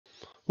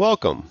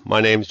Welcome.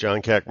 My name is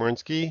John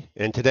Kakmerinsky,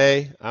 and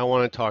today I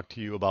want to talk to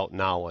you about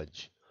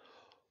knowledge.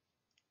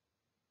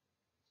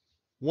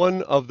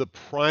 One of the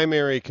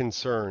primary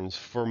concerns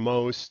for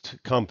most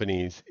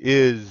companies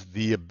is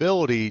the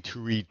ability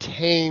to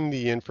retain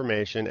the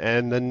information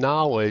and the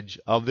knowledge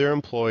of their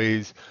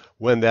employees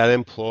when that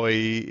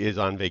employee is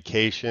on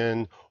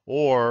vacation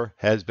or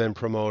has been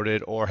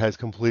promoted or has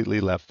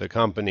completely left the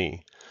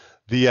company.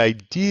 The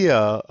idea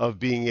of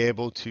being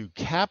able to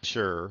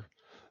capture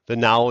the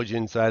knowledge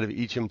inside of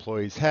each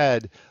employee's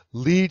head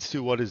leads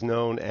to what is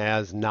known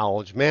as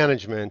knowledge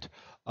management,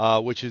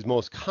 which is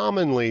most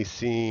commonly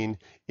seen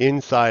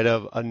inside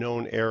of a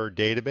known error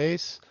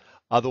database.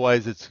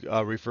 Otherwise, it's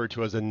referred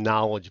to as a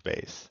knowledge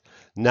base.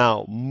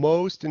 Now,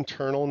 most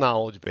internal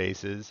knowledge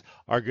bases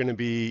are going to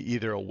be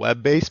either a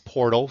web-based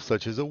portal,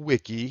 such as a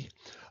wiki,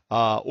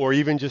 or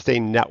even just a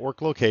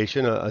network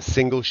location, a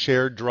single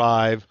shared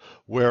drive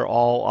where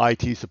all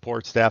IT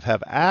support staff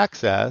have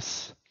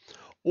access,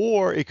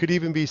 or it could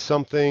even be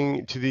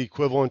something to the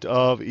equivalent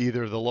of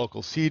either the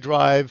local C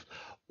drive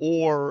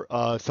or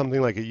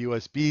something like a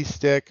USB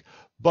stick,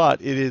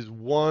 but it is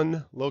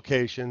one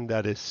location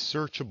that is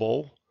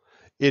searchable,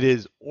 it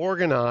is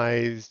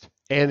organized,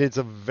 and it's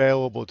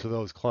available to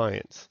those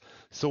clients.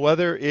 So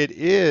whether it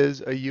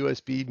is a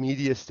USB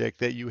media stick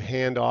that you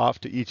hand off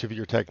to each of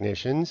your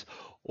technicians,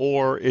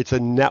 or it's a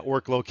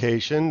network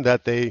location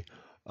that they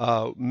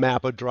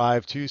map a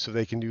drive to so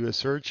they can do a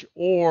search,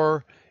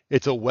 or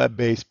it's a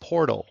web-based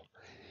portal.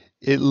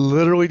 It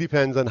literally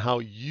depends on how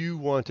you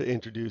want to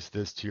introduce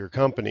this to your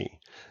company.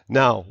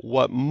 Now,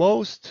 what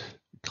most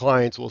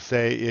clients will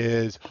say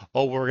is,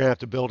 oh, we're going to have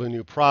to build a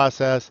new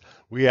process.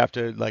 We have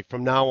to, like,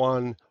 from now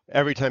on,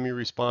 every time you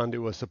respond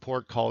to a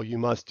support call, you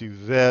must do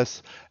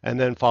this and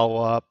then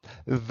follow up.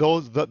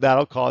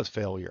 That'll cause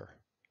failure.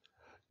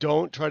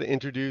 Don't try to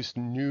introduce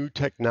new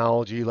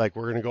technology like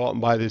we're going to go out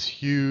and buy this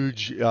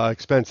huge,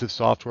 expensive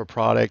software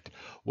product.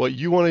 What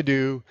you want to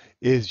do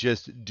is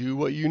just do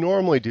what you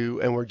normally do,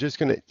 and we're just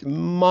going to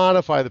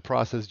modify the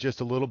process just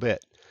a little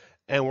bit.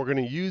 And we're going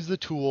to use the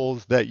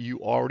tools that you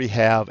already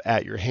have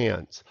at your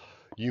hands.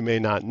 You may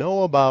not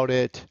know about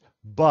it,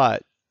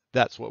 but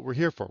that's what we're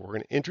here for. We're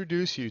going to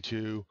introduce you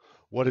to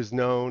what is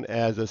known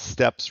as a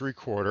steps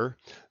recorder.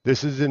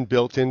 This is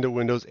built into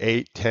Windows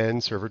 8, 10,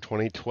 Server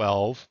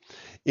 2012.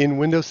 In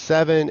Windows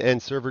 7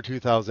 and Server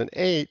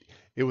 2008,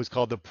 it was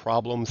called the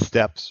Problem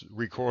Steps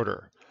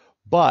Recorder.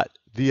 But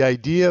the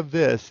idea of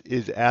this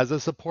is, as a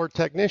support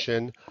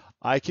technician,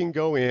 I can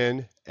go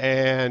in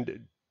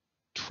and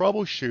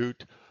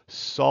troubleshoot,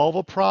 solve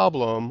a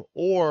problem,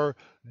 or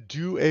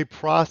do a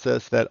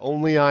process that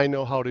only I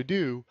know how to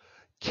do,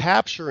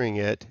 capturing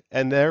it,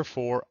 and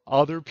therefore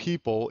other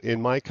people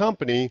in my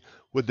company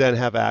would then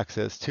have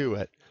access to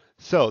it.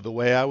 So the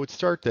way I would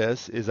start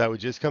this is I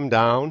would just come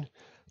down,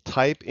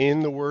 type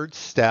in the word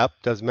step,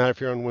 doesn't matter if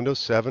you're on Windows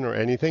 7 or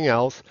anything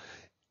else.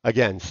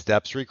 Again,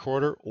 steps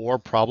recorder or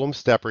problem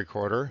step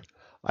recorder.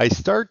 I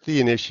start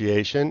the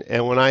initiation,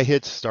 and when I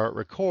hit start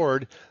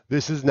record,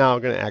 this is now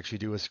going to actually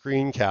do a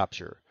screen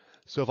capture.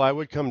 So if I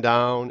would come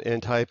down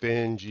and type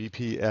in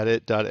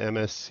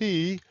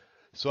gpedit.msc,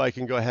 so I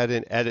can go ahead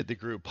and edit the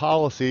group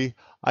policy,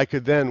 I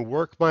could then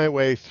work my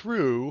way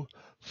through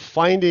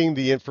finding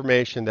the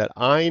information that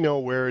I know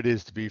where it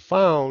is to be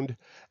found,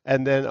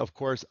 and then of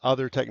course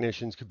other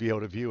technicians could be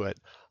able to view it.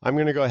 I'm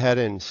going to go ahead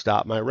and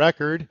stop my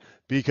record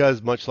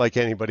because, much like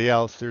anybody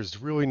else,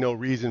 there's really no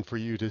reason for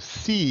you to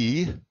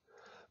see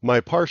my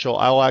partial.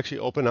 I'll actually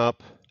open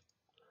up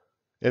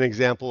an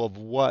example of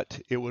what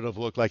it would have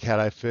looked like had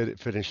I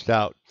finished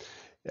out.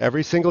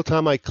 Every single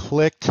time I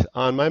clicked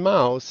on my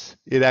mouse,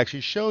 it actually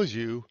shows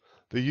you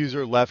the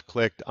user left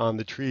clicked on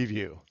the tree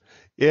view.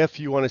 If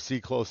you want to see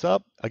close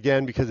up,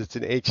 again, because it's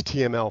an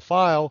HTML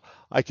file,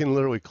 I can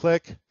literally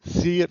click,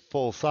 see it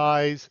full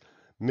size,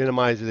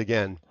 minimize it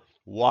again.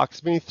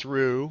 Walks me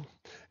through.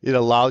 It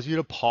allows you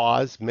to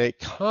pause, make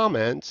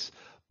comments,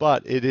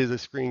 but it is a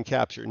screen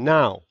capture.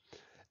 Now,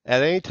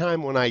 at any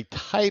time when I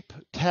type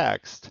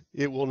text,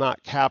 it will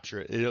not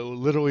capture it. It will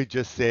literally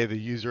just say the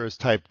user has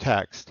typed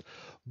text.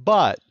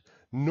 But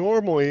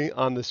normally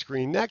on the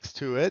screen next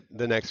to it,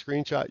 the next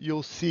screenshot,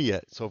 you'll see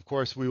it. So of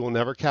course we will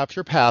never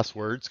capture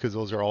passwords because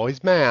those are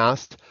always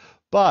masked.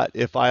 But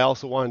if I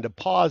also wanted to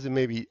pause and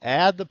maybe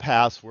add the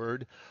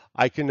password,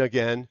 I can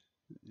again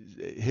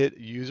hit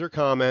user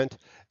comment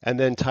and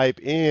then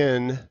type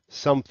in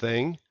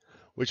something,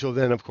 which will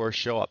then of course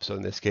show up. So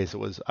in this case, it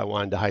was I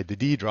wanted to hide the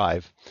D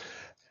drive.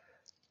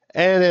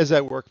 And as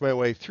I work my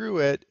way through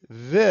it,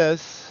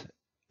 this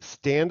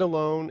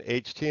standalone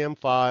HTML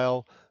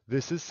file,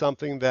 this is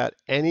something that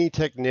any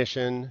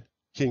technician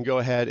can go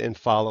ahead and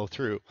follow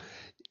through.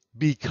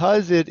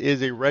 Because it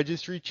is a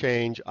registry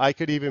change, I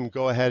could even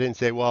go ahead and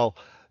say, well,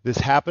 this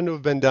happened to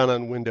have been done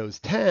on Windows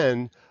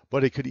 10,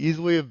 but it could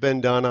easily have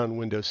been done on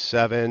Windows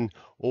 7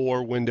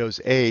 or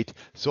Windows 8.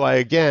 So I,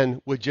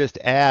 again, would just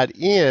add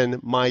in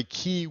my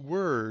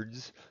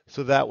keywords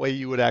so that way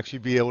you would actually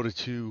be able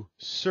to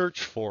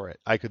search for it.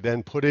 I could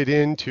then put it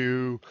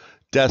into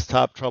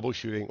desktop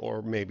troubleshooting,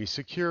 or maybe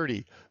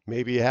security.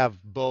 Maybe you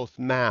have both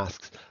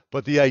masks.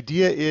 But the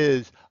idea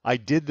is I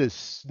did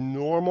this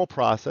normal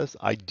process.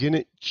 I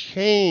didn't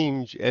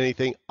change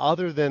anything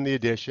other than the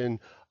addition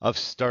of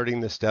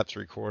starting the steps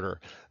recorder.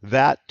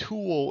 That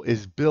tool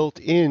is built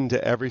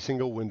into every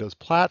single Windows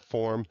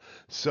platform,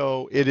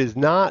 so it is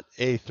not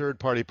a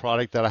third-party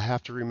product that I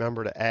have to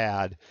remember to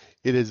add.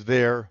 It is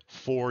there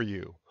for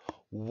you.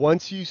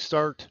 Once you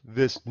start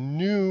this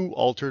new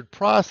altered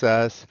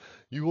process,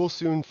 you will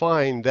soon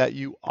find that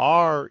you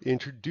are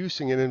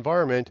introducing an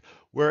environment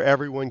where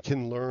everyone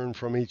can learn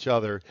from each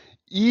other.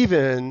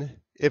 Even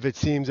if it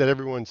seems that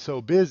everyone's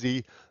so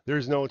busy,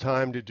 there's no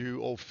time to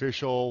do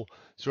official,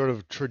 sort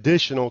of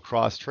traditional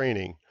cross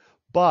training.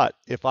 But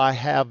if I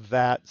have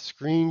that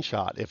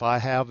screenshot, if I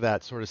have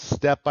that sort of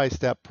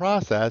step-by-step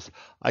process,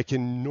 I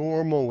can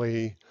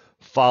normally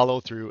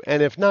follow through.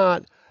 And if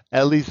not,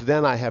 at least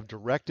then I have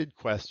directed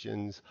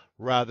questions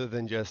rather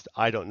than just,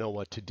 I don't know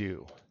what to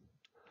do.